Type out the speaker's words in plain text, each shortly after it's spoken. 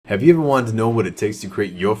Have you ever wanted to know what it takes to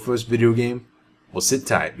create your first video game? Well, sit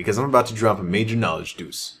tight because I'm about to drop a major knowledge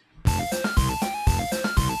deuce.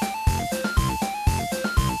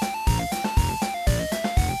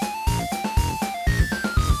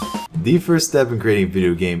 The first step in creating a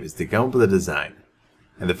video game is to come up with a design.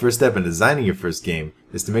 And the first step in designing your first game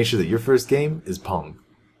is to make sure that your first game is Pong.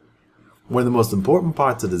 One of the most important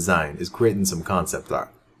parts of design is creating some concept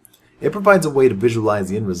art. It provides a way to visualize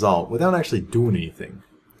the end result without actually doing anything.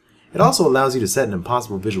 It also allows you to set an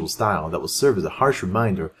impossible visual style that will serve as a harsh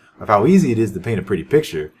reminder of how easy it is to paint a pretty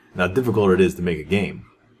picture and how difficult it is to make a game.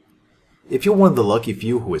 If you're one of the lucky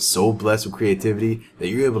few who is so blessed with creativity that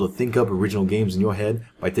you're able to think up original games in your head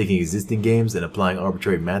by taking existing games and applying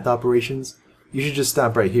arbitrary math operations, you should just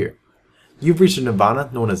stop right here. You've reached a nirvana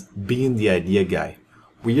known as being the idea guy,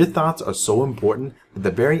 where your thoughts are so important that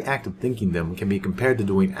the very act of thinking them can be compared to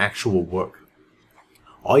doing actual work.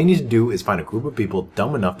 All you need to do is find a group of people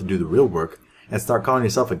dumb enough to do the real work and start calling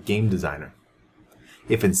yourself a game designer.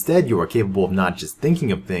 If instead you are capable of not just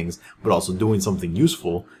thinking of things, but also doing something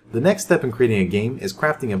useful, the next step in creating a game is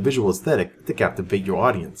crafting a visual aesthetic to captivate your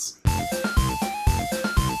audience.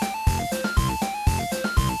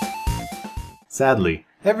 Sadly,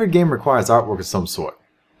 every game requires artwork of some sort.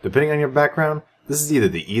 Depending on your background, this is either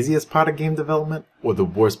the easiest part of game development or the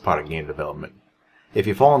worst part of game development. If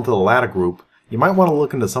you fall into the latter group, you might want to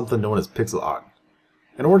look into something known as pixel art.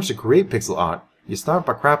 In order to create pixel art, you start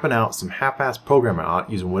by crapping out some half-assed programmer art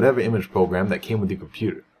using whatever image program that came with your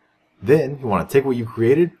computer. Then, you want to take what you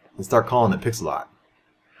created and start calling it pixel art.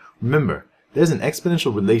 Remember, there's an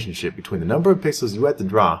exponential relationship between the number of pixels you have to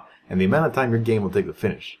draw and the amount of time your game will take to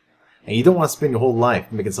finish. And you don't want to spend your whole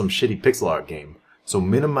life making some shitty pixel art game, so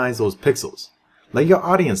minimize those pixels. Let your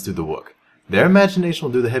audience do the work. Their imagination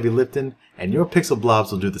will do the heavy lifting, and your pixel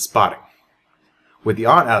blobs will do the spotting. With the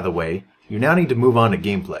art out of the way, you now need to move on to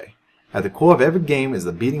gameplay. At the core of every game is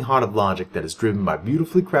the beating heart of logic that is driven by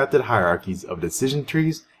beautifully crafted hierarchies of decision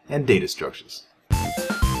trees and data structures.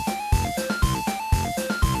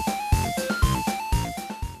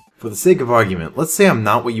 For the sake of argument, let's say I'm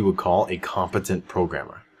not what you would call a competent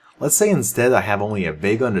programmer. Let's say instead I have only a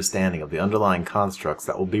vague understanding of the underlying constructs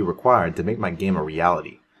that will be required to make my game a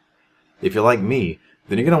reality. If you're like me,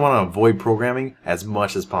 then you're going to want to avoid programming as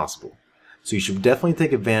much as possible. So you should definitely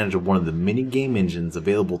take advantage of one of the many game engines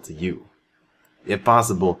available to you. If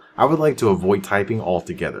possible, I would like to avoid typing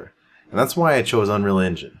altogether, and that's why I chose Unreal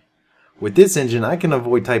Engine. With this engine, I can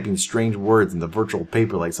avoid typing strange words into virtual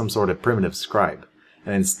paper like some sort of primitive scribe,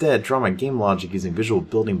 and instead draw my game logic using visual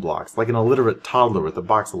building blocks like an illiterate toddler with a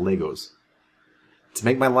box of Legos. To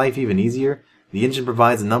make my life even easier, the engine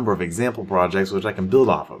provides a number of example projects which I can build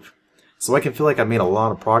off of, so I can feel like I've made a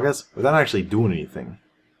lot of progress without actually doing anything.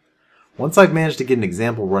 Once I've managed to get an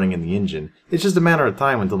example running in the engine, it's just a matter of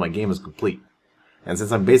time until my game is complete. And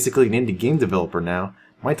since I'm basically an indie game developer now,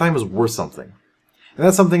 my time is worth something. And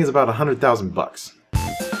that something is about $100,000.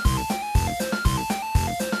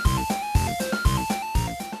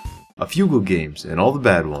 A few good games, and all the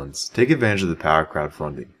bad ones, take advantage of the power of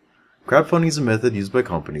crowdfunding. Crowdfunding is a method used by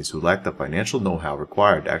companies who lack the financial know-how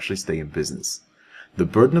required to actually stay in business. The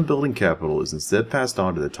burden of building capital is instead passed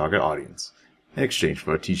on to the target audience, in exchange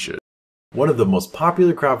for a t-shirt. One of the most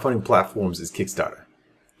popular crowdfunding platforms is Kickstarter.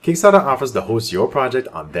 Kickstarter offers to host your project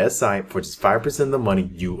on their site for just 5% of the money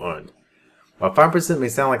you earned. While 5% may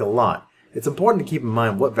sound like a lot, it's important to keep in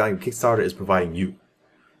mind what value Kickstarter is providing you.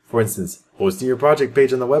 For instance, hosting your project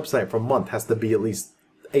page on the website for a month has to be at least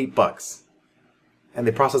 $8, and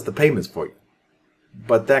they process the payments for you.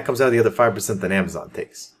 But that comes out of the other 5% that Amazon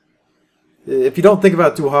takes. If you don't think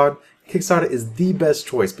about it too hard, Kickstarter is the best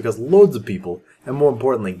choice because loads of people, and more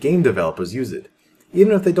importantly game developers, use it,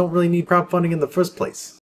 even if they don't really need crowdfunding in the first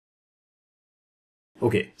place.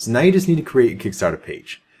 Okay, so now you just need to create a Kickstarter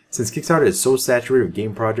page. Since Kickstarter is so saturated with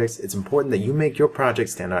game projects, it's important that you make your project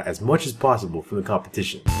stand out as much as possible from the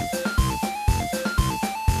competition.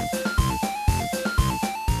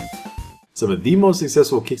 Some of the most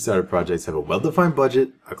successful Kickstarter projects have a well-defined budget,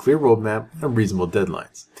 a clear roadmap, and reasonable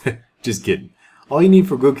deadlines. Just kidding. All you need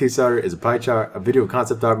for a good Kickstarter is a pie chart, a video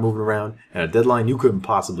concept art moving around, and a deadline you couldn't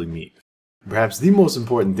possibly meet. Perhaps the most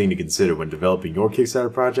important thing to consider when developing your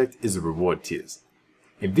Kickstarter project is the reward tiers.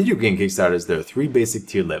 In video game Kickstarters, there are 3 basic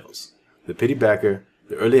tier levels: the pity backer,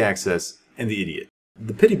 the early access, and the idiot.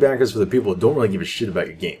 The pity backer is for the people who don't really give a shit about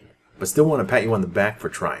your game, but still want to pat you on the back for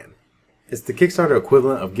trying. It's the Kickstarter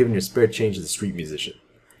equivalent of giving your spare change to the street musician.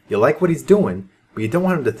 You like what he's doing, but you don't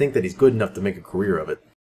want him to think that he's good enough to make a career of it.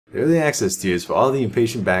 The early access tier is for all the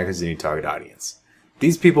impatient backers in your target audience.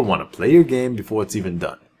 These people want to play your game before it's even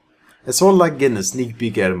done. It's sort of like getting a sneak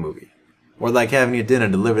peek at a movie. or like having your dinner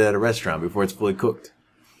delivered at a restaurant before it's fully cooked.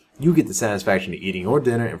 You get the satisfaction of eating your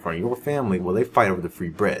dinner in front of your family while they fight over the free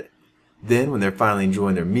bread. Then, when they're finally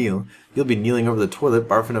enjoying their meal, you'll be kneeling over the toilet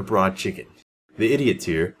barfing up raw chicken. The idiot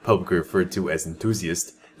tier, publicly referred to as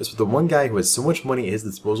enthusiast, is for the one guy who has so much money at his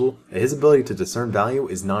disposal that his ability to discern value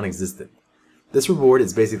is non-existent. This reward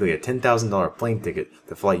is basically a $10,000 plane ticket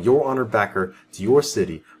to fly your honored backer to your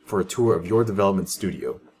city for a tour of your development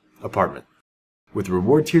studio, apartment. With the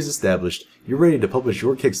reward tiers established, you're ready to publish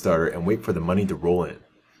your Kickstarter and wait for the money to roll in.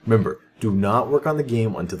 Remember, do not work on the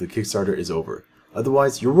game until the Kickstarter is over.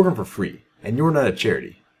 Otherwise, you're working for free, and you're not a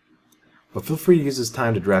charity. But feel free to use this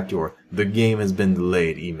time to draft your "The game has been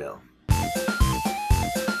delayed" email.